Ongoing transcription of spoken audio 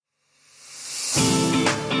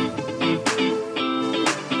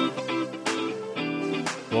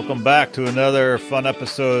Welcome back to another fun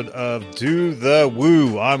episode of Do the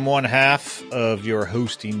Woo. I'm one half of your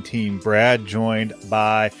hosting team, Brad, joined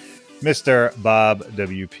by Mr. Bob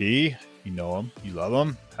WP. You know him. You love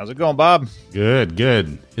him. How's it going, Bob?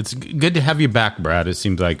 Good. It's good to have you back, Brad. It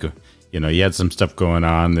seems like, you had some stuff going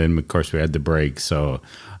on. Then, of course, we had the break. So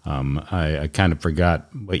I kind of forgot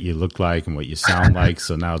what you look like and what you sound like.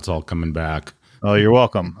 So now it's all coming back. Oh, you're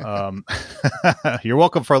welcome. You're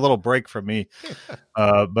welcome for a little break from me.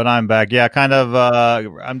 But I'm back. Yeah, kind of.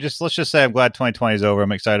 Let's just say I'm glad 2020 is over.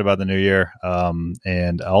 I'm excited about the new year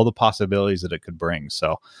and all the possibilities that it could bring.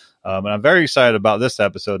 So, and I'm very excited about this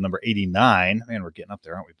episode, number 89. Man, we're getting up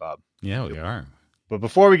there, aren't we, Bob? Yeah, we are. But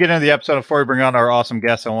before we get into the episode, before we bring on our awesome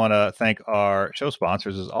guests, I want to thank our show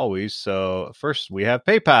sponsors as always. So first, we have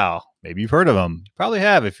PayPal. Maybe you've heard of them. You probably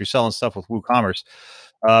have if you're selling stuff with WooCommerce.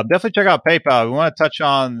 Definitely check out PayPal. We want to touch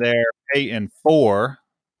on their Pay in 4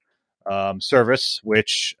 service,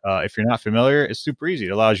 which, if you're not familiar, is super easy.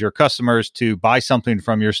 It allows your customers to buy something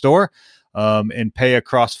from your store and pay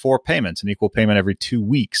across 4 payments, an equal payment every 2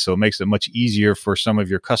 weeks. So it makes it much easier for some of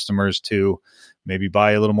your customers to maybe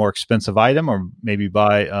buy a little more expensive item or maybe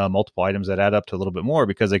buy multiple items that add up to a little bit more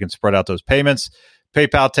because they can spread out those payments.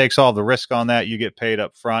 PayPal takes all the risk on that. You get paid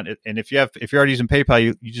up front. And if you're already using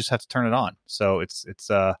PayPal, you just have to turn it on. So it's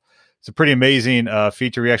a pretty amazing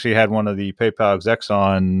feature. We actually had one of the PayPal execs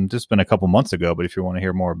on just been a couple months ago, but if you want to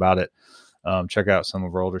hear more about it, check out some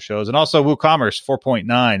of our older shows. And also WooCommerce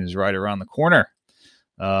 4.9 is right around the corner.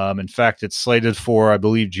 In fact, it's slated for, I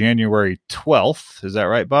believe, January 12th. Is that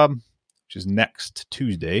right, Bob? Which is next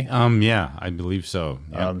Tuesday. Yeah, I believe so.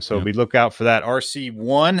 Yep. We look out for that.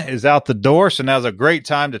 RC1 is out the door, so now's a great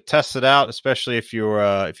time to test it out, especially if you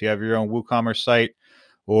have your own WooCommerce site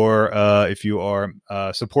or if you are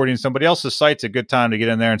supporting somebody else's site. It's a good time to get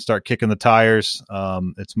in there and start kicking the tires.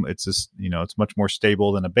 It's just, it's much more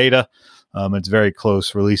stable than a beta. It's very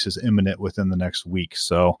close. Release is imminent within the next week,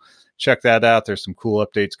 so check that out. There's some cool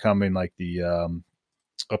updates coming, like the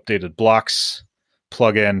updated blocks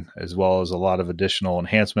plugin, as well as a lot of additional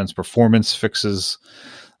enhancements, performance fixes,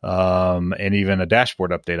 and even a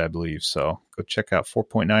dashboard update, I believe. So go check out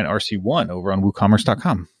 4.9 RC1 over on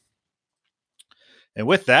WooCommerce.com. And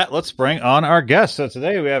with that, let's bring on our guest. So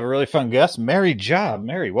today we have a really fun guest, Mary Job.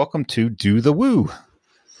 Mary, welcome to Do the Woo.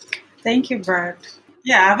 Thank you, Brad.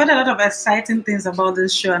 Yeah, I've heard a lot of exciting things about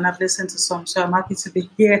this show, and I've listened to some, so I'm happy to be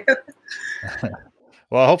here.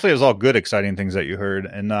 Well, hopefully it was all good, exciting things that you heard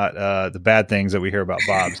and not the bad things that we hear about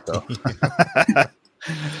Bob. So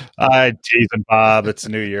I teasing Bob. It's a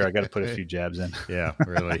new year. I got to put a few jabs in. Yeah,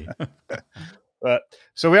 really. But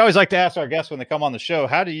so we always like to ask our guests when they come on the show,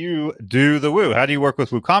 how do you do the woo? How do you work with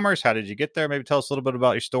WooCommerce? How did you get there? Maybe tell us a little bit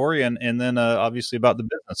about your story and then obviously about the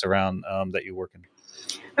business around that you work in.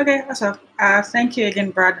 Okay, awesome. Thank you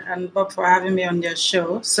again, Brad and Bob, for having me on your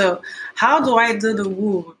show. So how do I do the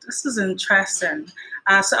woo? This is interesting.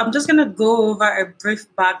 So I'm just going to go over a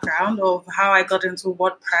brief background of how I got into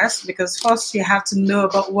WordPress, because first you have to know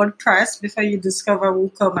about WordPress before you discover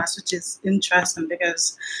WooCommerce, which is interesting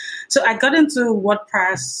because so I got into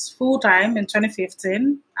WordPress full-time in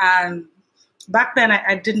 2015. And back then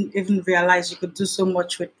I didn't even realize you could do so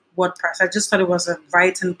much with WordPress. I just thought it was a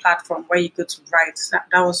writing platform where you could write.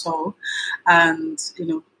 That was all. And,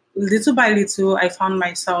 little by little, I found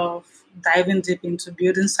myself diving deep into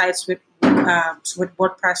building sites with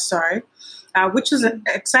WordPress, which was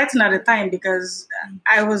exciting at the time because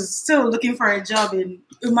I was still looking for a job in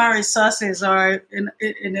human resources or in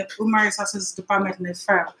a human resources department in a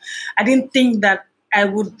firm. I didn't think that I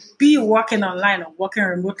would be working online or working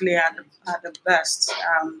remotely at the best.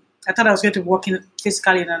 I thought I was going to work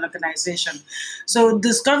physically in an organization. So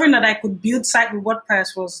discovering that I could build site with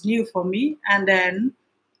WordPress was new for me. And then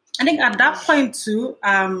I think at that point too,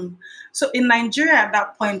 so in Nigeria at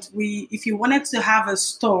that point, if you wanted to have a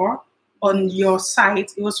store on your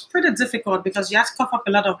site, it was pretty difficult because you had to cough up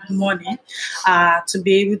a lot of money to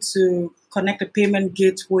be able to connect a payment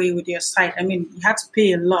gateway with your site. I mean, you had to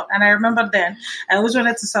pay a lot. And I remember then I always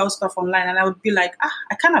wanted to sell stuff online and I would be like,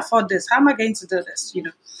 I can't afford this. How am I going to do this?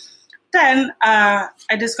 Then I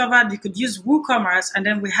discovered you could use WooCommerce, and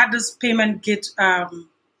then we had this payment gateway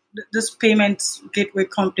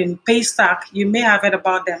company, Paystack. You may have heard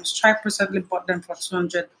about them. Stripe recently bought them for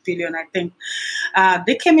 $200 billion, I think.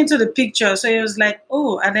 They came into the picture, so it was like,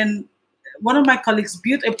 and then one of my colleagues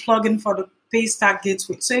built a plugin for the Paystack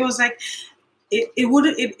gateway. So it was like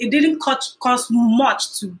it didn't cost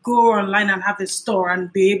much to go online and have a store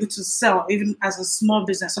and be able to sell even as a small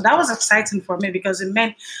business. So that was exciting for me because it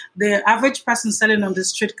meant the average person selling on the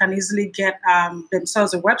street can easily get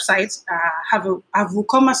themselves a website, have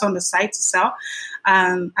WooCommerce on the site to sell,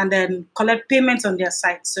 and then collect payments on their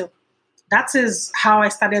site. So that is how I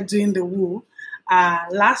started doing the Woo.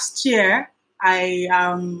 Last year, I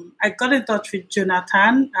got in touch with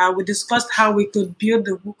Jonathan. We discussed how we could build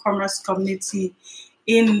the WooCommerce community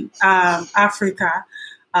in Africa,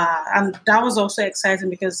 and that was also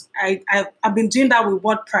exciting because I've been doing that with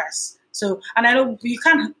WordPress. So, and I know you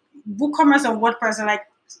can't WooCommerce and WordPress are like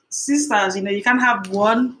sisters. You know, you can't have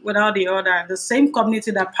one without the other. The same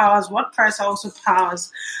community that powers WordPress also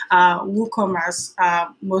powers WooCommerce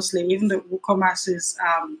mostly, even though WooCommerce is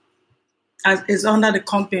under the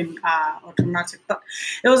company automatic. But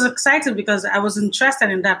it was exciting because I was interested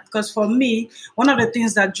in that because for me, one of the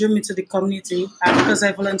things that drew me to the community, because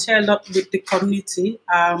I volunteer a lot with the community,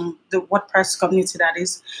 the WordPress community that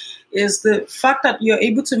is the fact that you're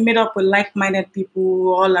able to meet up with like-minded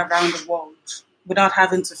people all around the world without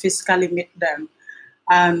having to physically meet them.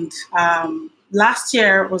 And last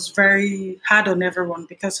year was very hard on everyone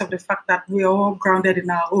because of the fact that we are all grounded in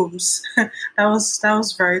our homes. that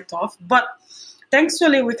was very tough. But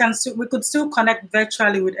thankfully, we could still connect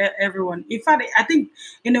virtually with everyone. In fact, I think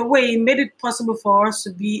in a way it made it possible for us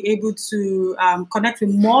to be able to connect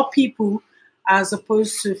with more people as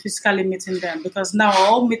opposed to physically meeting them, because now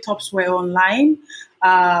all meetups were online,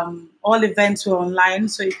 all events were online,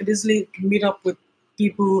 so you could easily meet up with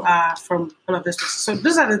people from all of this. So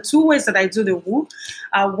those are the two ways that I do the Woo.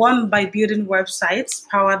 One by building websites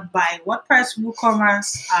powered by WordPress,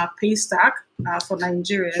 WooCommerce, Paystack for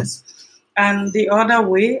Nigerians. And the other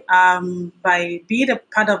way by being a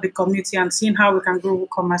part of the community and seeing how we can grow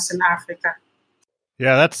WooCommerce in Africa.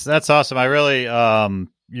 Yeah, that's awesome. I really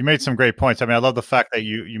you made some great points. I mean, I love the fact that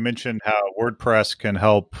you mentioned how WordPress can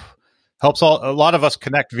helps a lot of us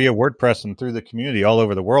connect via WordPress and through the community all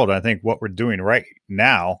over the world. And I think what we're doing right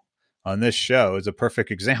now on this show is a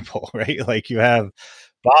perfect example, right? Like you have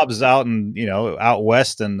Bob's out out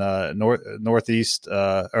west and northwest,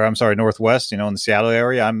 in the Seattle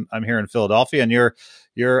area. I'm here in Philadelphia, and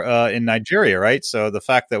you're in Nigeria, right? So the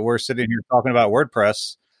fact that we're sitting here talking about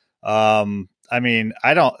WordPress, I mean,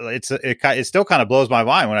 it still kind of blows my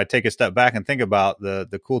mind when I take a step back and think about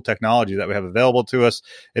the cool technology that we have available to us,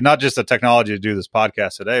 and not just the technology to do this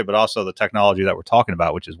podcast today, but also the technology that we're talking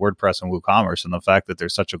about, which is WordPress and WooCommerce, and the fact that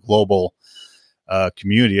there's such a global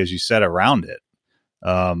community, as you said, around it.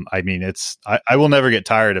 I mean, I will never get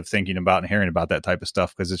tired of thinking about and hearing about that type of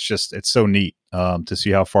stuff because it's so neat to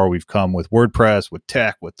see how far we've come with WordPress, with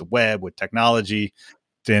tech, with the web, with technology,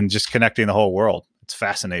 and just connecting the whole world. It's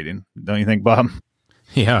fascinating, don't you think, Bob?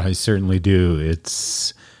 Yeah, I certainly do.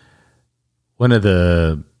 It's one of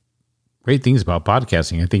the great things about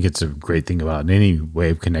podcasting. I think it's a great thing about any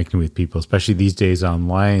way of connecting with people, especially these days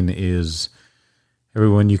online, is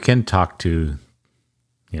everyone you can talk to,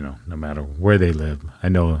 no matter where they live. I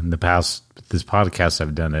know in the past, with this podcast,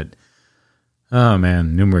 I've done it,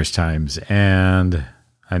 numerous times, and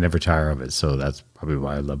I never tire of it. So that's probably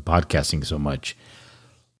why I love podcasting so much.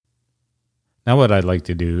 Now what I'd like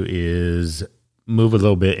to do is move a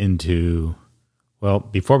little bit into,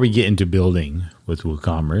 before we get into building with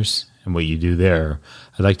WooCommerce and what you do there,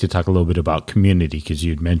 I'd like to talk a little bit about community, because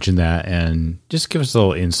you'd mentioned that, and just give us a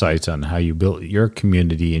little insights on how you built your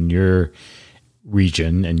community in your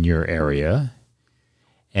region and your area.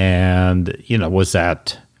 And, was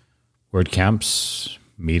that WordCamps,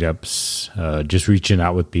 meetups, just reaching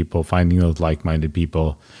out with people, finding those like-minded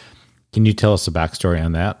people? Can you tell us the backstory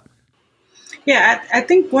on that? Yeah, I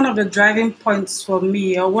think one of the driving points for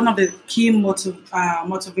me, or one of the key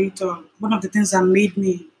motivator, one of the things that made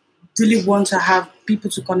me really want to have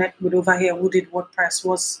people to connect with over here who did WordPress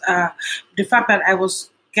was the fact that I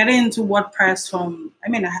was getting into WordPress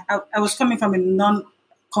I was coming from a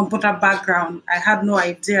non-computer background. I had no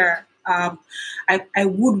idea. I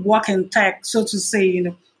would work in tech, so to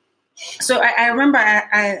say, So I remember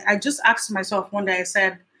I just asked myself one day, I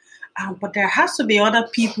said, but there has to be other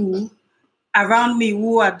people around me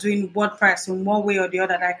who are doing WordPress in one way or the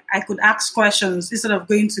other. That I could ask questions instead of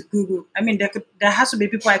going to Google. I mean, there has to be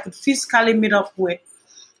people I could physically meet up with.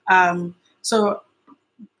 So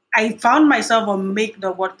I found myself on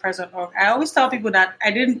makethewordpress.org. I always tell people that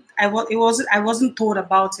I wasn't told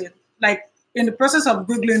about it. Like in the process of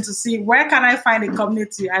Googling to see where can I find a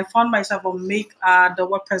community, I found myself on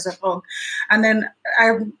makethewordpress.org. And then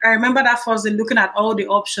I remember that first day looking at all the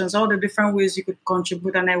options, all the different ways you could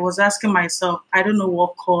contribute. And I was asking myself, I don't know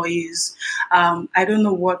what core is. I don't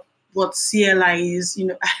know what what CLI is.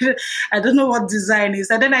 I don't know what design is.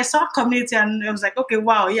 And then I saw community and I was like, okay,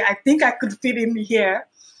 wow, yeah, I think I could fit in here.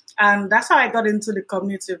 And that's how I got into the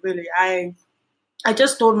community, really. I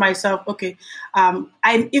just told myself, okay,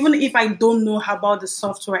 even if I don't know about the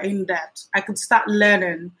software in depth, I could start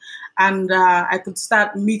learning and I could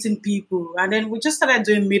start meeting people. And then we just started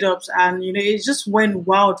doing meetups and, it just went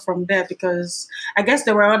wild from there because I guess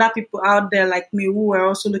there were other people out there like me who were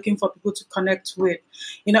also looking for people to connect with.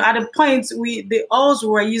 At the point, the alls we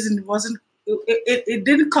were using wasn't, it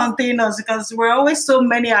didn't contain us because there were always so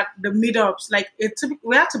many at the meetups. Like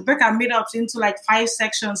we had to break our meetups into like 5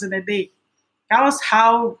 sections in a day. That was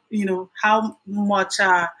how much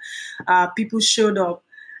people showed up.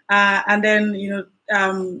 And then,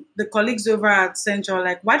 the colleagues over at Central were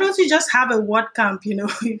like, why don't you just have a WordCamp,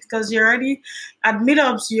 because you're already at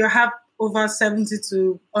meetups, you have over 70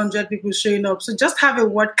 to 100 people showing up. So just have a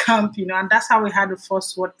WordCamp, and that's how we had the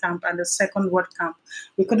first WordCamp and the second WordCamp.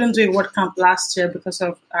 We couldn't do a WordCamp last year because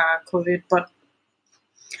of COVID. But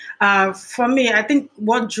for me, I think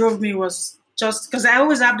what drove me was just because I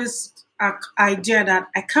always have this idea that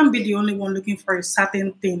I can't be the only one looking for a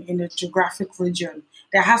certain thing in a geographic region.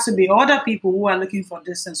 There has to be other people who are looking for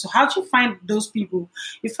this thing. So how do you find those people?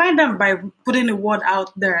 You find them by putting the word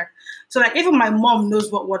out there. So like even my mom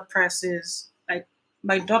knows what WordPress is. Like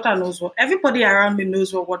my daughter knows everybody around me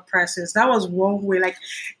knows what WordPress is. That was one way. Like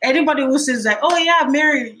anybody who says like, oh yeah,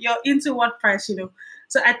 Mary, you're into WordPress,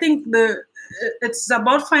 So I think it's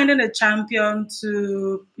about finding a champion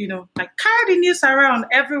to, like carry the news around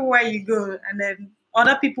everywhere you go. And then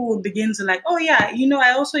other people will begin to like, oh yeah,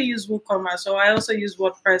 I also use WooCommerce or I also use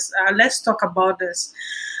WordPress. Let's talk about this.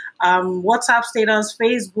 WhatsApp status,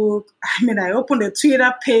 Facebook. I opened a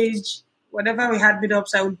Twitter page. Whenever we had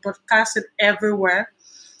meetups, I would broadcast it everywhere.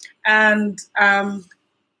 And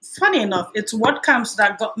funny enough, it's WordCamps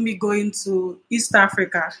that got me going to East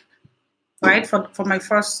Africa. Right, for my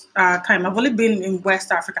first time. I've only been in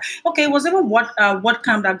West Africa. Okay, it was even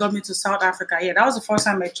WordCamp that got me to South Africa. Yeah, that was the first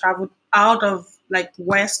time I traveled out of like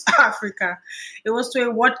West Africa. It was to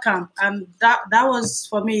a WordCamp, and that was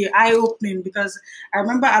for me eye-opening because I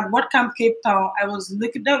remember at WordCamp Cape Town, I was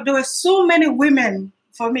looking. There were so many women.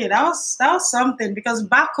 For me, that was something because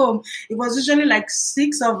back home it was usually like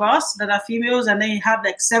 6 of us that are females, and then you have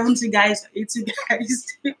like 70 guys, 80 guys.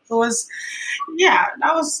 It was, that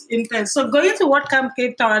was intense. So going to WordCamp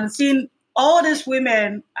Cape Town and seeing all these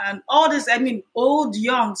women and all this, old,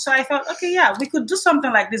 young. So I thought, okay, yeah, we could do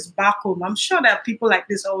something like this back home. I'm sure there are people like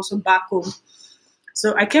this also back home.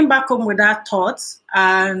 So I came back home with that thought,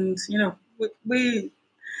 and we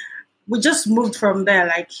just moved from there,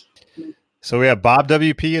 like. So we have Bob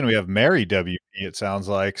WP and we have Mary WP, it sounds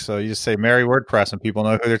like. So you just say Mary WordPress and people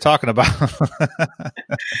know who they're talking about.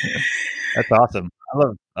 That's awesome.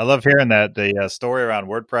 I love hearing that, the story around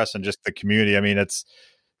WordPress and just the community.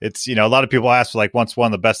 It's a lot of people ask like what's one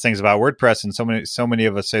of the best things about WordPress, and so many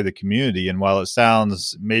of us say the community. And while it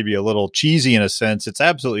sounds maybe a little cheesy in a sense, it's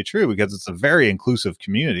absolutely true because it's a very inclusive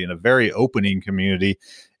community and a very opening community.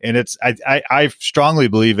 And I strongly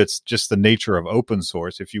believe it's just the nature of open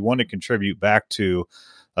source. If you want to contribute back to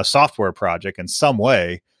a software project in some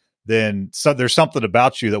way, then there's something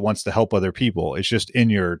about you that wants to help other people. It's just in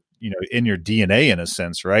your DNA in a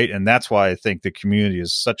sense, right? And that's why I think the community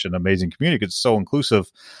is such an amazing community because it's so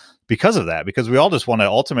inclusive because of that, because we all just want to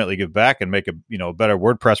ultimately give back and make a better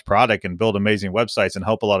WordPress product and build amazing websites and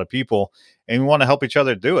help a lot of people. And we want to help each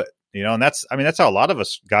other do it, and that's how a lot of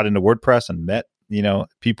us got into WordPress and met,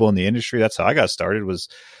 people in the industry. That's how I got started, was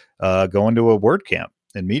going to a WordCamp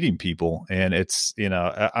and meeting people. And it's,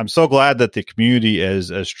 I'm so glad that the community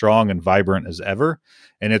is as strong and vibrant as ever.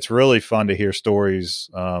 And it's really fun to hear stories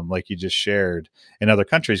like you just shared in other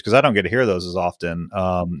countries, because I don't get to hear those as often.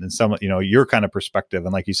 And some, your kind of perspective.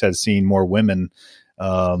 And like you said, seeing more women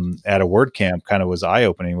at a WordCamp kind of was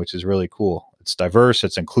eye-opening, which is really cool. It's diverse,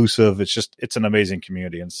 it's inclusive. It's an amazing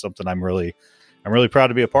community and something I'm really proud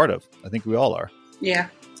to be a part of. I think we all are. Yeah,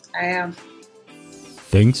 I am.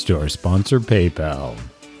 Thanks to our sponsor, PayPal.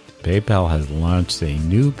 PayPal has launched a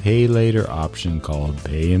new pay later option called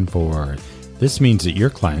Pay in 4. This means that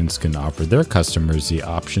your clients can offer their customers the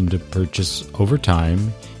option to purchase over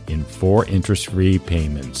time in 4 interest-free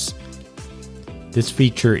payments. This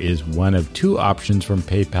feature is one of 2 options from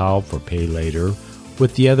PayPal for pay later,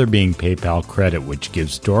 with the other being PayPal Credit, which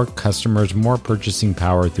gives store customers more purchasing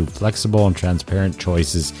power through flexible and transparent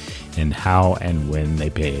choices in how and when they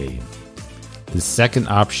pay. The second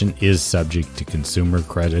option is subject to consumer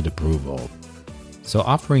credit approval. So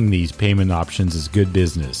offering these payment options is good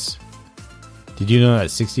business. Did you know that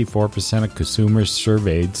 64% of consumers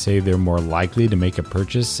surveyed say they're more likely to make a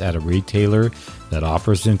purchase at a retailer that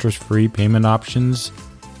offers interest-free payment options?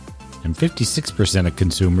 And 56% of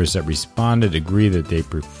consumers that responded agree that they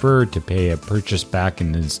prefer to pay a purchase back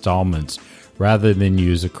in installments rather than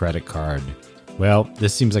use a credit card. Well,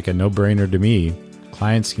 this seems like a no-brainer to me.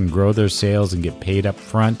 Clients can grow their sales and get paid up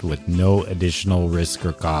front with no additional risk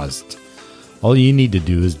or cost. All you need to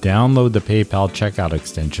do is download the PayPal checkout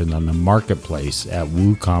extension on the marketplace at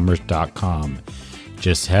WooCommerce.com.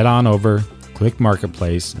 Just head on over, click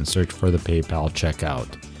Marketplace, and search for the PayPal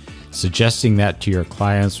checkout. Suggesting that to your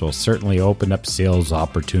clients will certainly open up sales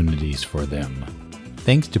opportunities for them.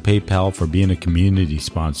 Thanks to PayPal for being a community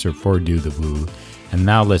sponsor for Do the Woo. And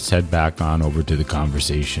now let's head back on over to the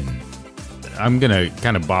conversation. I'm going to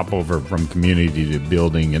kind of bop over from community to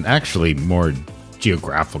building and actually more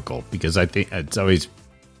geographical, because I think it's always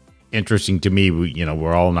interesting to me.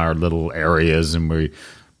 We're all in our little areas, and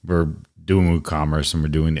we're doing WooCommerce and we're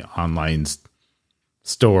doing the online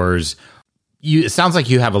stores. It sounds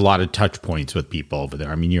like you have a lot of touch points with people over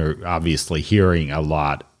there. I mean, you're obviously hearing a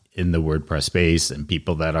lot in the WordPress space and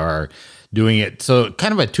people that are doing it. So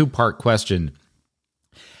kind of a two-part question.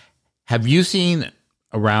 Have you seen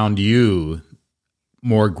around you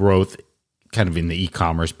more growth kind of in the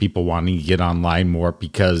e-commerce, people wanting to get online more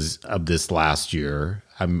because of this last year?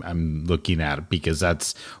 I'm looking at it because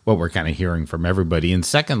that's what we're kind of hearing from everybody. And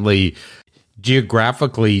secondly,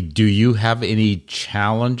 geographically, do you have any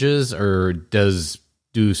challenges, or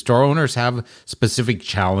do store owners have specific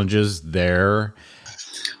challenges there?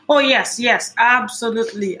 Oh, yes,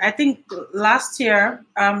 absolutely. I think last year,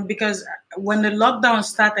 because when the lockdown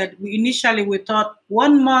started, we thought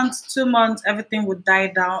 1 month, 2 months, everything would die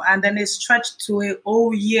down, and then it stretched to a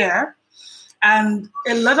whole year. And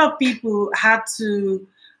a lot of people had to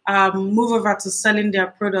move over to selling their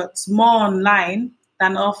products more online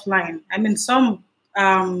than offline. I mean, some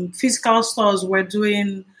physical stores were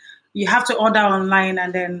doing, you have to order online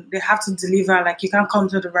and then they have to deliver. Like, you can't come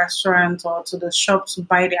to the restaurant or to the shop to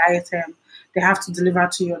buy the item. They have to deliver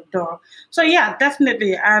to your door. So yeah,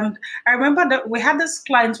 definitely. And I remember that we had this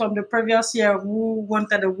client from the previous year who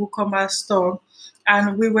wanted a WooCommerce store,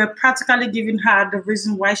 and we were practically giving her the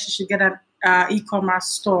reason why she should get an e-commerce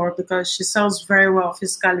store, because she sells very well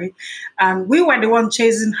physically. And we were the one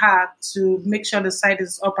chasing her to make sure the site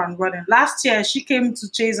is up and running. Last year, she came to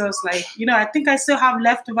chase us like, I think I still have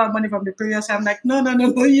leftover money from the previous year. I'm like, no,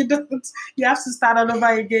 you don't. You have to start all over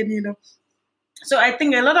again, So I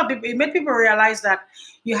think a lot of people, it made people realize that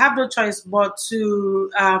you have no choice but to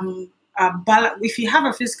if you have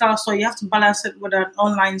a physical store, you have to balance it with an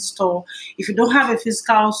online store. If you don't have a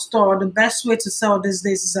physical store, the best way to sell these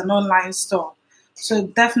days is an online store. So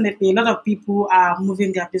definitely, a lot of people are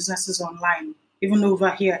moving their businesses online, even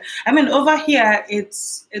over here. I mean, over here,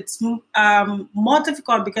 it's more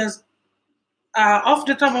difficult because off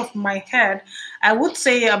the top of my head, I would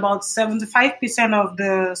say about 75% of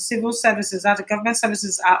the civil services, the government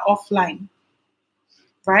services, are offline,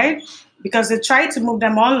 right? Because they try to move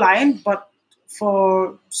them online, but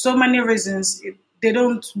for so many reasons, they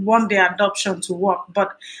don't want their adoption to work.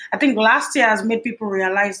 But I think last year has made people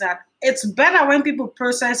realize that it's better when people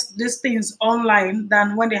process these things online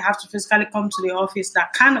than when they have to physically come to the office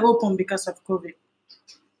that can't open because of COVID.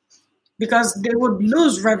 Because they would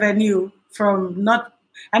lose revenue from not...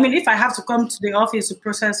 I mean, if I have to come to the office to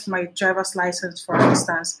process my driver's license, for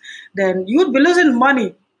instance, then you would be losing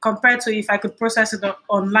money compared to if I could process it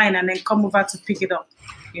online and then come over to pick it up,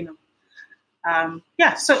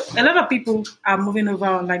 So a lot of people are moving over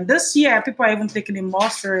online. This year, people are even taking it more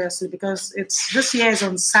seriously because this year is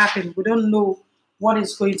uncertain. We don't know what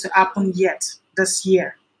is going to happen yet this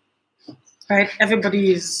year, right?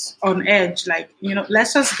 Everybody is on edge. Like,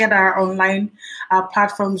 let's just get our online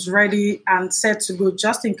platforms ready and set to go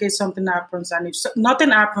just in case something happens. And if nothing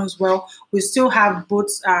happens, well, we still have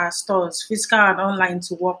both stores, physical and online,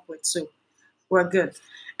 to work with. So we're good.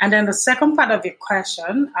 And then the second part of your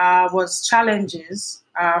question was challenges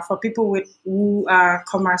for people with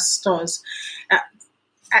WooCommerce stores.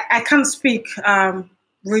 I can't speak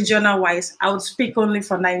regional-wise. I would speak only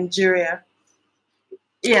for Nigeria.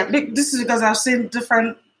 Yeah, this is because I've seen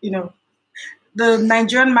different, the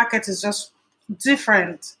Nigerian market is just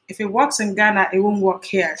different. If it works in Ghana, it won't work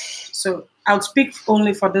here. So I would speak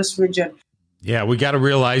only for this region. Yeah, we got to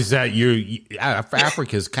realize that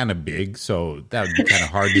Africa is kind of big, so that would be kind of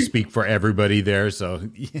hard to speak for everybody there. So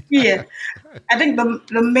yeah, I think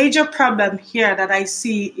the major problem here that I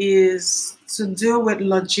see is to deal with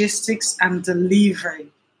logistics and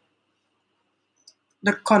delivery.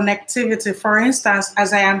 the connectivity. For instance,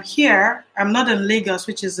 as I am here, I'm not in Lagos,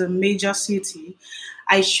 which is a major city.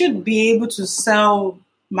 I should be able to sell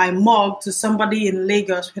my mug to somebody in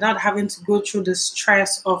Lagos without having to go through the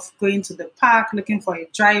stress of going to the park, looking for a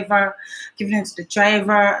driver, giving it to the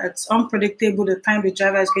driver. It's unpredictable the time the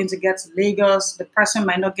driver is going to get to Lagos. The person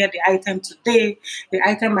might not get the item today. The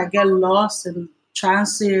item might get lost in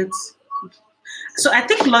transit. So I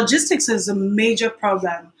think logistics is a major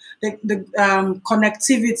problem. The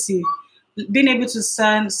connectivity, being able to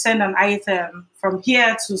send an item from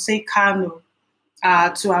here to, say, Kano,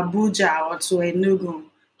 to Abuja or to Enugu.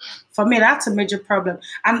 For me, that's a major problem.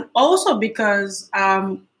 And also because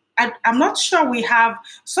I'm not sure we have,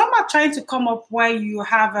 some are trying to come up where you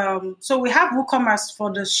have, so we have WooCommerce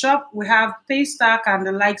for the shop, we have Paystack and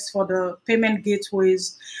the likes for the payment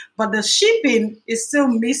gateways, but the shipping is still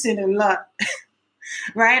missing a lot.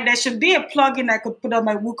 Right? There should be a plugin I could put on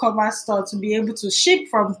my WooCommerce store to be able to ship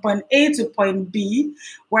from point A to point B,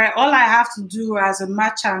 where all I have to do as a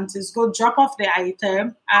merchant is go drop off the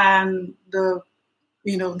item and the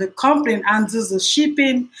company handles the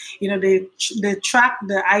shipping, they track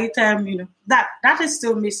the item, that is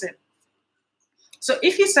still missing. So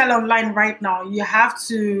if you sell online right now, you have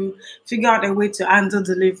to figure out a way to handle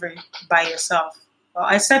delivery by yourself.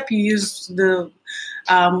 Except you use the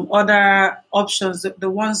other options, the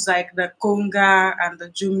ones like the Konga and the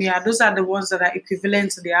Jumia. Those are the ones that are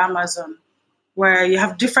equivalent to the Amazon, where you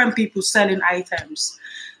have different people selling items.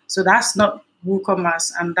 So that's not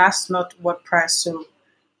WooCommerce and that's not WordPress. So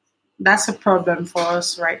that's a problem for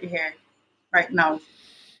us right here, right now.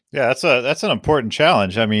 Yeah, that's an important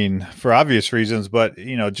challenge. I mean, for obvious reasons, but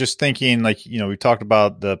just thinking like, we talked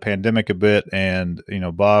about the pandemic a bit, and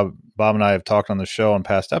Bob and I have talked on the show in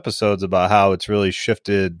past episodes about how it's really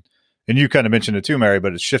shifted, and you kind of mentioned it too, Mary,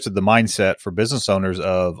 but it's shifted the mindset for business owners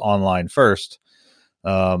of online first,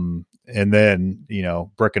 and then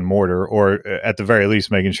brick and mortar, or at the very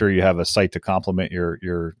least making sure you have a site to complement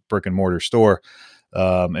your brick and mortar store.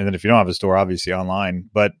 And then if you don't have a store, obviously online,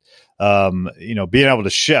 but, being able to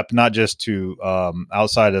ship not just to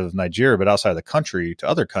outside of Nigeria, but outside of the country to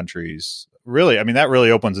other countries, really, I mean, that really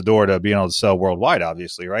opens the door to being able to sell worldwide,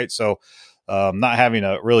 obviously, right? So not having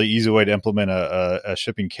a really easy way to implement a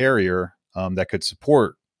shipping carrier that could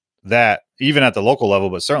support that, even at the local level,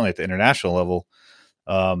 but certainly at the international level,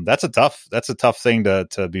 that's a tough thing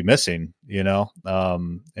to be missing,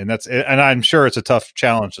 and I'm sure it's a tough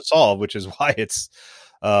challenge to solve, which is why it's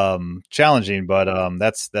challenging, but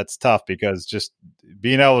that's tough, because just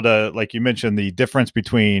being able to, like you mentioned, the difference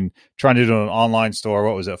between trying to do an online store,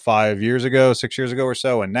 what was it, 6 years ago or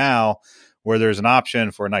so, and now, where there's an option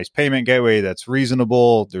for a nice payment gateway that's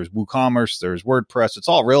reasonable. There's WooCommerce, there's WordPress. It's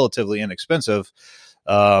all relatively inexpensive.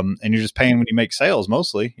 And you're just paying when you make sales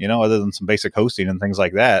mostly, other than some basic hosting and things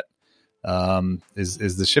like that,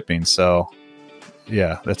 is the shipping. So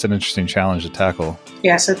yeah, that's an interesting challenge to tackle.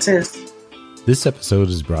 Yes, it is. This episode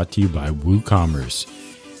is brought to you by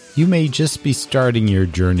WooCommerce. You may just be starting your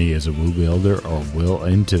journey as a Woo builder or well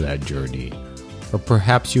into that journey. Or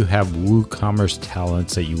perhaps you have WooCommerce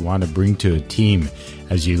talents that you want to bring to a team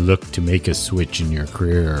as you look to make a switch in your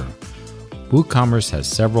career. WooCommerce has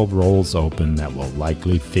several roles open that will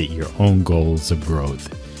likely fit your own goals of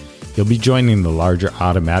growth. You'll be joining the larger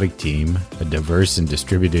Automatic team, a diverse and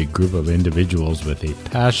distributed group of individuals with a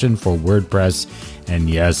passion for WordPress and,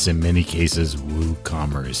 yes, in many cases,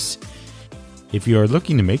 WooCommerce. If you are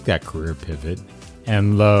looking to make that career pivot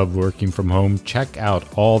and love working from home, check out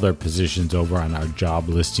all their positions over on our job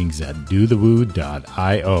listings at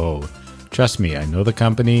dothewoo.io. Trust me, I know the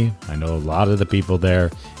company. I know a lot of the people there.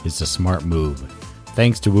 It's a smart move.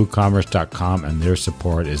 Thanks to WooCommerce.com and their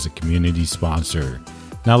support as a community sponsor.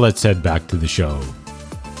 Now let's head back to the show.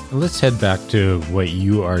 Let's head back to what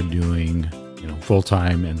you are doing,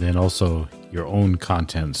 full-time, and then also your own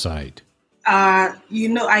content site.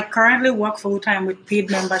 I currently work full-time with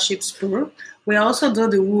Paid Memberships Pro. We also do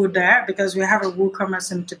the Woo there because we have a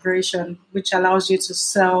WooCommerce integration, which allows you to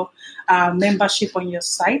sell membership on your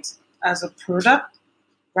site as a product,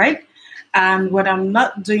 right? And when I'm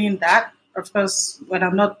not doing that, of course, when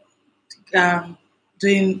I'm not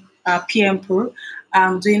doing PM Pro,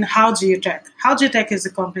 I'm doing How Do You Tech. How Do You Tech is the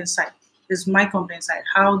company site. It's my company site,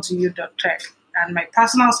 howdoyou.tech. And my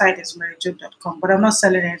personal site is maryjo.com, but I'm not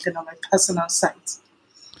selling anything on my personal site.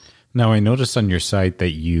 Now, I noticed on your site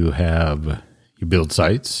that you build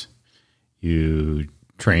sites, you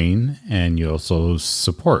train, and you also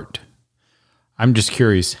support. I'm just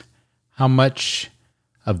curious, how much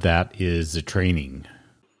of that is the training?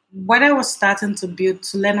 When I was starting to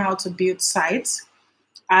learn how to build sites,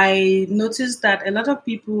 I noticed that a lot of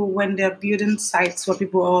people, when they're building sites for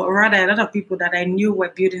people, or rather, a lot of people that I knew were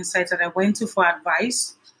building sites that I went to for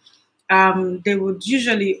advice, they would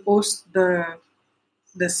usually host the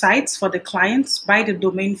sites for the clients, buy the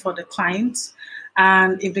domain for the clients.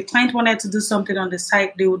 And if the client wanted to do something on the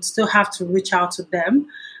site, they would still have to reach out to them.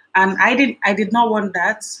 And I did not want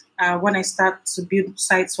that when I start to build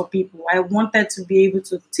sites for people. I wanted to be able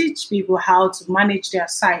to teach people how to manage their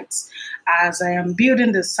sites as I am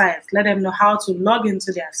building the site. Let them know how to log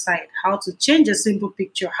into their site, how to change a simple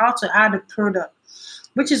picture, how to add a product.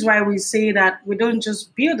 Which is why we say that we don't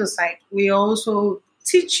just build a site, we also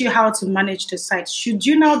teach you how to manage the site. Should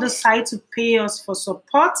you now decide to pay us for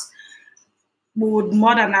support, we would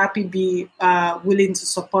more than happy be willing to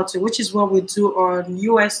support you, which is what we do on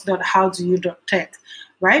us.howdoyou.tech,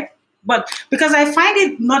 right? But because I find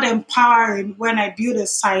it not empowering when I build a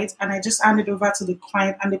site and I just hand it over to the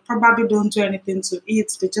client and they probably don't do anything to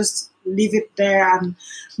it. They just leave it there and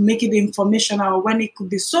make it informational when it could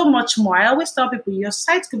be so much more. I always tell people your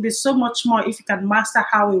site could be so much more if you can master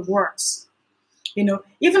how it works. Even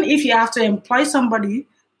if you have to employ somebody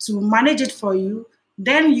to manage it for you,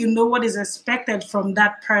 then you know what is expected from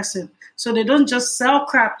that person. So they don't just sell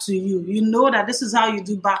crap to you. You know that this is how you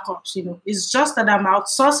do backups. It's just that I'm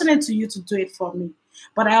outsourcing it to you to do it for me.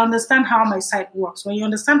 But I understand how my site works. When you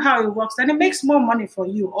understand how it works, then it makes more money for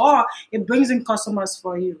you, or it brings in customers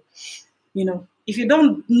for you. If you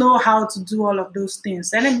don't know how to do all of those things,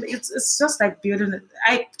 then it's just like building it.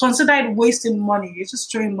 I consider it wasting money. You're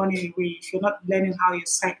just throwing money away if you're not learning how your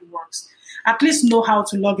site works. At least know how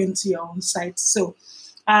to log into your own site. So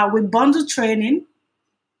we bundle training.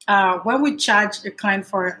 When we charge a client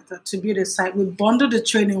to build a site, we bundle the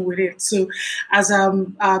training with it. So as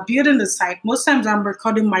I'm building the site, most times I'm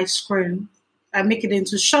recording my screen. I make it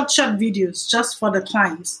into short videos just for the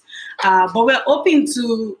clients. But we're hoping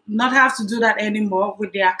to not have to do that anymore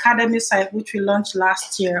with the Academy site, which we launched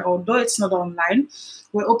last year, although it's not online.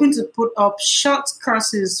 We're hoping to put up short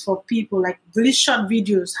courses for people, like really short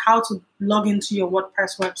videos, how to log into your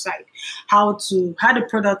WordPress website, how to add a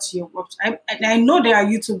product to your website. I know there are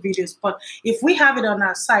YouTube videos, but if we have it on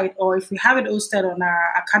our site or if we have it hosted on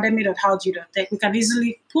our academy.howdoyou.tech, we can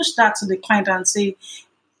easily push that to the client and say,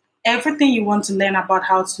 everything you want to learn about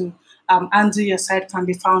how to undo your site can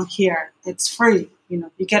be found here. It's free.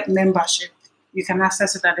 You get membership. You can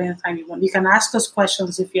access it at any time you want. You can ask us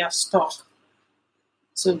questions if you are stuck.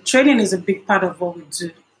 So training is a big part of what we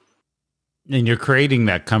do. And you're creating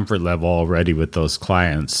that comfort level already with those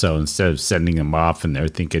clients. So instead of sending them off and they're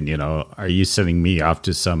thinking, are you sending me off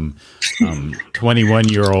to some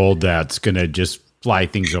 21-year-old that's going to just fly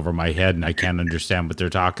things over my head and I can't understand what they're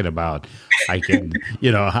talking about? I can,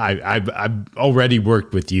 I've already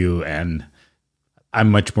worked with you and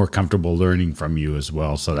I'm much more comfortable learning from you as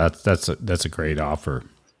well. So that's a great offer.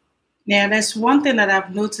 Yeah, there's one thing that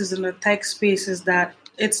I've noticed in the tech space is that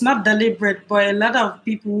it's not deliberate, but a lot of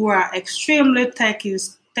people who are extremely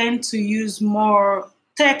techies tend to use more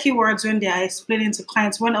techie words when they are explaining to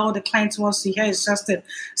clients, when all the clients wants to hear is just a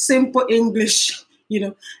simple English.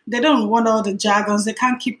 They don't want all the jargons. They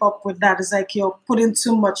can't keep up with that. It's like you're putting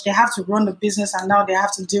too much. They have to run the business and now they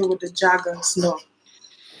have to deal with the jargons. No.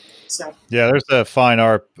 So yeah, there's a fine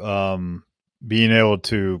art being able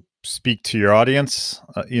to speak to your audience.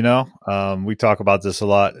 We talk about this a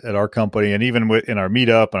lot at our company, and even in our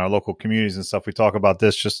meetup and our local communities and stuff, we talk about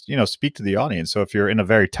this. Just speak to the audience. So if you're in a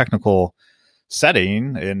very technical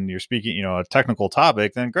setting and you're speaking, a technical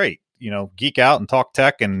topic, then great. Geek out and talk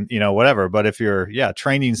tech and whatever. But if you're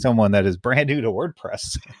training someone that is brand new to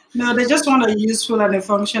WordPress, no, they just want a useful and a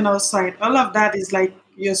functional site. All of that is like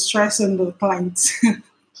you're stressing the clients.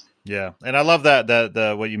 Yeah, and I love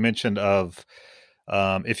that what you mentioned of.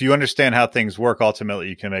 If you understand how things work, ultimately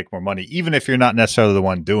you can make more money, even if you're not necessarily the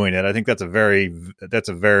one doing it. I think that's a very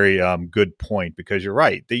good point, because you're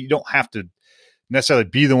right that you don't have to necessarily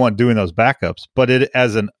be the one doing those backups, but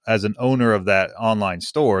as an owner of that online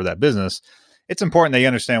store, that business, it's important that you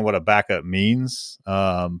understand what a backup means.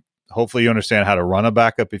 Hopefully you understand how to run a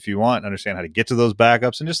backup if you want, understand how to get to those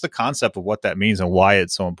backups, and just the concept of what that means and why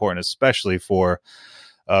it's so important, especially for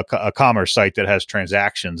a commerce site that has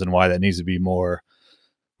transactions, and why that needs to be more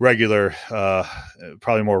regular,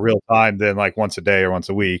 probably more real time than like once a day or once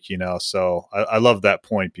a week, So I love that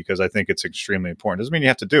point, because I think it's extremely important. Doesn't mean you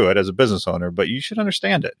have to do it as a business owner, but you should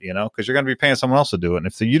understand it, because you're going to be paying someone else to do it. And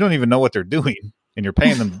if you don't even know what they're doing and you're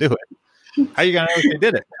paying them to do it, how are you going to know if they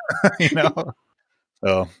did it?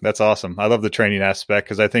 So that's awesome. I love the training aspect,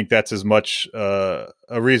 because I think that's as much a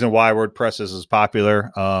reason why WordPress is as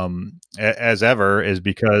popular as ever, is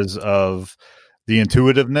because of the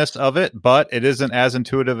intuitiveness of it, but it isn't as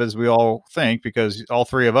intuitive as we all think, because all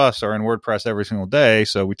three of us are in WordPress every single day.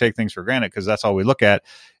 So we take things for granted because that's all we look at.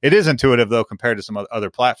 It is intuitive, though, compared to some other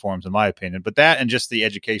platforms, in my opinion. But that, and just the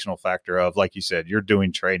educational factor of, like you said, you're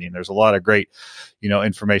doing training. There's a lot of great,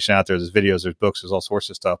 information out there. There's videos, there's books, there's all sorts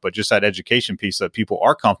of stuff. But just that education piece that people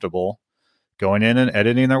are comfortable going in and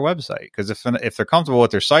editing their website. Because if they're comfortable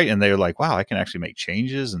with their site and they're like, wow, I can actually make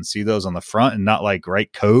changes and see those on the front and not like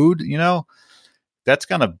write code, that's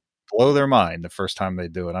going to blow their mind the first time they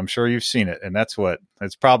do it. I'm sure you've seen it. And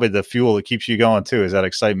it's probably the fuel that keeps you going too, is that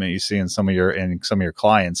excitement you see in some of your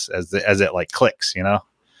clients as it like clicks,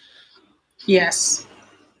 Yes.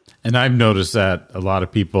 And I've noticed that a lot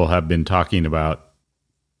of people have been talking about,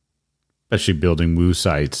 especially building Woo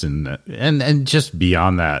sites and just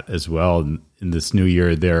beyond that as well. In this new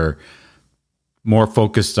year, they're more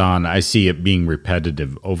focused on, I see it being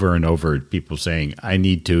repetitive over and over. People saying, I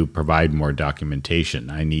need to provide more documentation.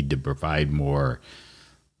 I need to provide more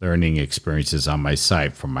learning experiences on my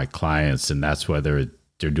site for my clients. And that's whether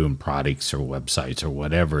they're doing products or websites or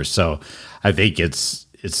whatever. So I think it's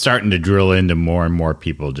starting to drill into more and more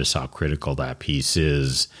people just how critical that piece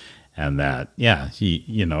is. And that,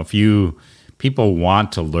 if people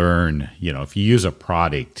want to learn, if you use a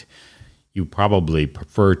product, you probably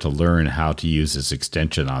prefer to learn how to use this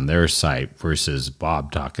extension on their site versus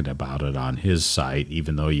Bob talking about it on his site,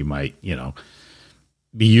 even though you might,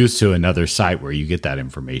 be used to another site where you get that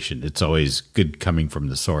information. It's always good coming from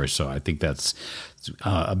the source. So I think that's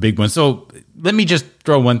a big one. So let me just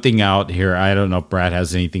throw one thing out here. I don't know if Brad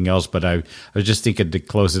has anything else, but I was just thinking to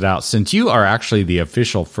close it out. Since you are actually the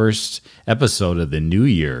official first episode of the new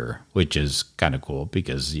year, which is kind of cool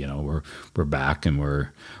because, we're back and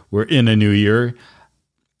we're in a new year.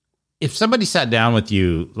 If somebody sat down with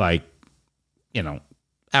you, like,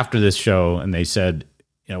 after this show and they said,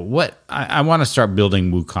 what I want to start building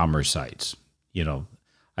WooCommerce sites,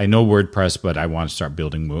 I know WordPress, but I want to start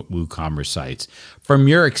building WooCommerce sites. From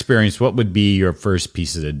your experience, what would be your first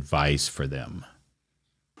piece of advice for them?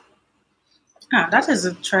 That is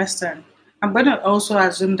interesting. I'm going to also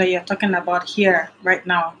assume that you're talking about here right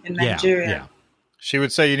now in Nigeria. Yeah. She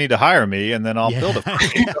would say, you need to hire me and then I'll build it for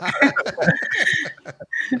you.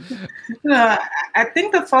 I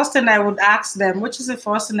think the first thing I would ask them, which is the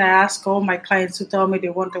first thing I ask all my clients who tell me they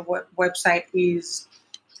want a website, is,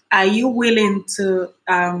 are you willing to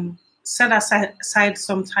set aside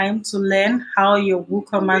some time to learn how your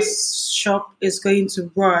WooCommerce shop is going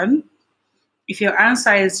to run? If your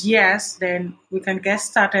answer is yes, then we can get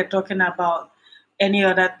started talking about any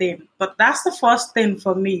other thing. But that's the first thing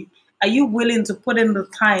for me. Are you willing to put in the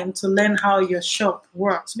time to learn how your shop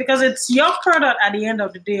works? Because it's your product at the end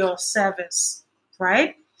of the day, or service,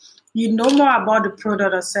 right? You know more about the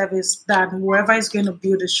product or service than whoever is going to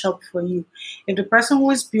build a shop for you. If the person who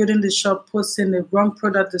is building the shop puts in the wrong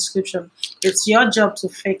product description, it's your job to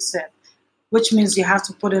fix it, which means you have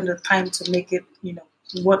to put in the time to make it,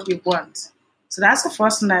 what you want. So that's the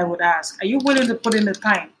first thing I would ask. Are you willing to put in the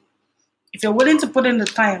time? If you're willing to put in the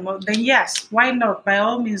time, then yes, why not? By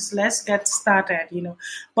all means, let's get started,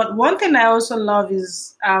 But one thing I also love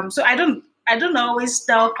is, so I don't always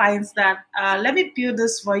tell clients that, let me build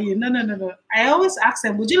this for you. No. I always ask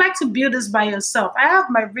them, would you like to build this by yourself? I have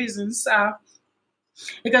my reasons.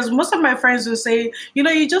 Because most of my friends will say,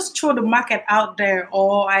 you just throw the market out there,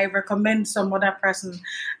 or I recommend some other person.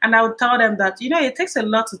 And I would tell them that, it takes a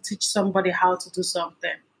lot to teach somebody how to do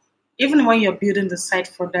something. Even when you're building the site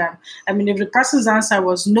for them. I mean, if the person's answer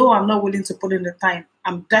was, no, I'm not willing to put in the time,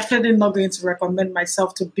 I'm definitely not going to recommend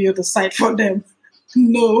myself to build a site for them.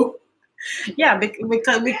 No. Yeah, we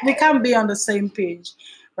can't be on the same page,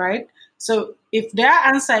 right? So if their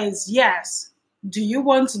answer is yes, do you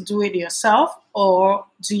want to do it yourself, or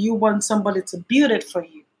do you want somebody to build it for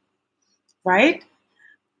you, right?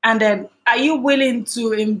 And then, are you willing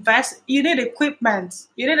to invest? You need equipment.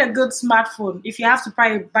 You need a good smartphone. If you have to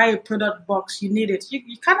buy a product box, you need it.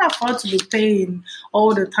 You can't afford to be paying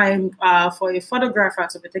all the time for a photographer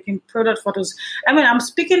to be taking product photos. I mean, I'm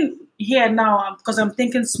speaking here now because I'm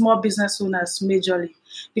thinking small business owners majorly.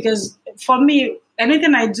 Because for me,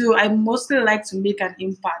 anything I do, I mostly like to make an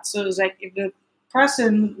impact. So it's like, if the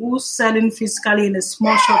person who's selling physically in a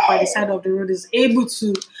small shop by the side of the road is able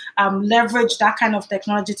to leverage that kind of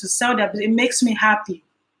technology to sell their business, it makes me happy,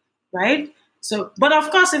 right? So, but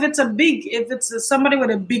of course, if it's somebody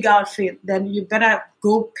with a big outfit, then you better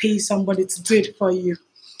go pay somebody to do it for you.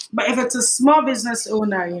 But if it's a small business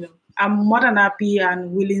owner, I'm more than happy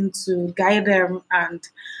and willing to guide them and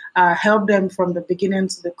help them from the beginning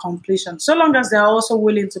to the completion, so long as they're also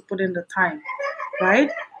willing to put in the time,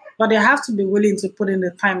 right? but they have to be willing to put in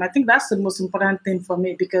the time. I think that's the most important thing for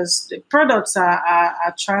me, because the products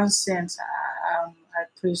are transient. I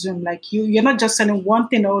presume, like you're not just selling one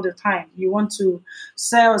thing all the time. You want to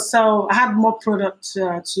add more products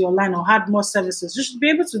to your line, or add more services. You should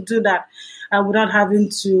be able to do that without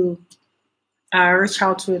having to reach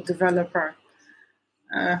out to a developer.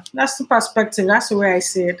 That's the perspective. That's the way I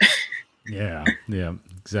see it. Yeah,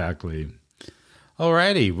 exactly.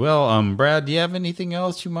 Alrighty. Well, Brad, do you have anything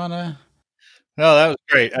else you want to? No, that was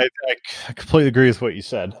great. I completely agree with what you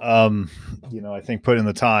said. I think putting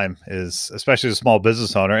the time is, especially as a small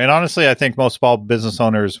business owner, and honestly, I think most small business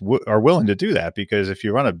owners are willing to do that, because if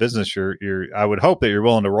you run a business, I would hope that you're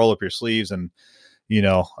willing to roll up your sleeves and, get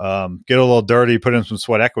a little dirty, put in some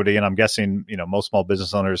sweat equity. And I'm guessing, most small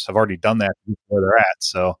business owners have already done that where they're at.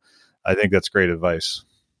 So I think that's great advice.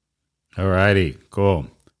 All righty, cool.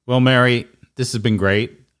 Well, Mary, this has been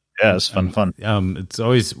great. Yeah, it's fun. It's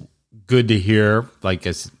always good to hear, like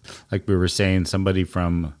we were saying, somebody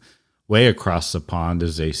from way across the pond,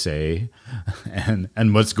 as they say,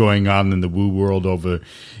 and what's going on in the woo world over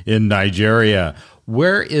in Nigeria.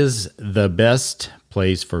 Where is the best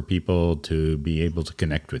place for people to be able to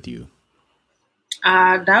connect with you?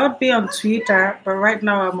 That would be on Twitter, but right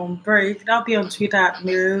now I'm on break. That'll be on Twitter at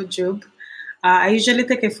Muriel Job. I usually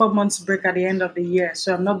take a 4 months break at the end of the year,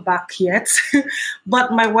 so I'm not back yet.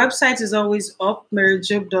 But my website is always up,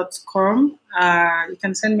 maryjob.com. You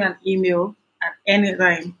can send me an email at any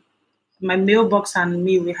time. My mailbox and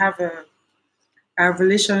me, we have a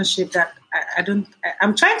relationship that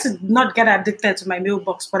I'm trying to not get addicted to my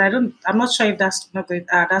mailbox, but I'm not sure if that's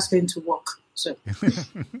going to work. So.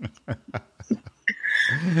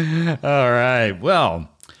 All right. Well,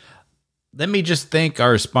 let me just thank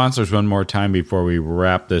our sponsors one more time before we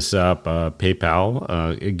wrap this up.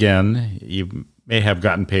 PayPal, again, you may have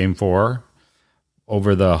gotten paid for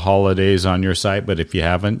over the holidays on your site, but if you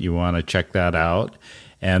haven't, you want to check that out.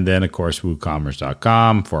 And then, of course,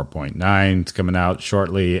 WooCommerce.com, 4.9 is coming out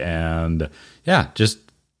shortly. And yeah, just,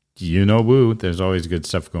 Woo, there's always good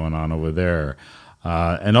stuff going on over there.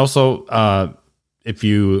 And also, if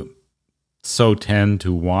you so tend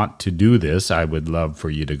to want to do this, I would love for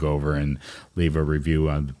you to go over and leave a review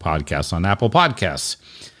on the podcast on Apple Podcasts.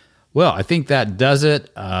 Well, I think that does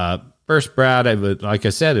it. First, Brad, like I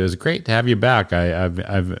said, it was great to have you back.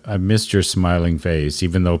 I've missed your smiling face,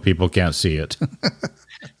 even though people can't see it.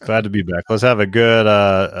 Glad to be back. Let's have a good,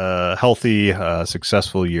 healthy,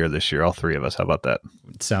 successful year this year. All three of us. How about that?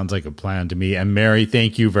 It sounds like a plan to me. And Mary,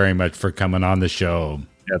 thank you very much for coming on the show.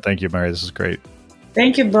 Yeah, thank you, Mary. This is great.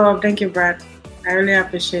 Thank you, Bob. Thank you, Brad. I really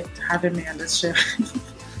appreciate having me on this show.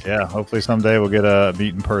 Yeah, hopefully someday we'll get a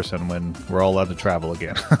meet in person when we're all allowed to travel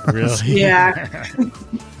again. Really? Yeah.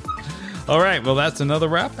 All right. Well, that's another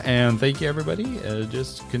wrap. And thank you, everybody.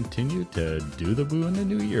 Just continue to do the woo in the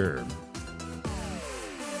new year.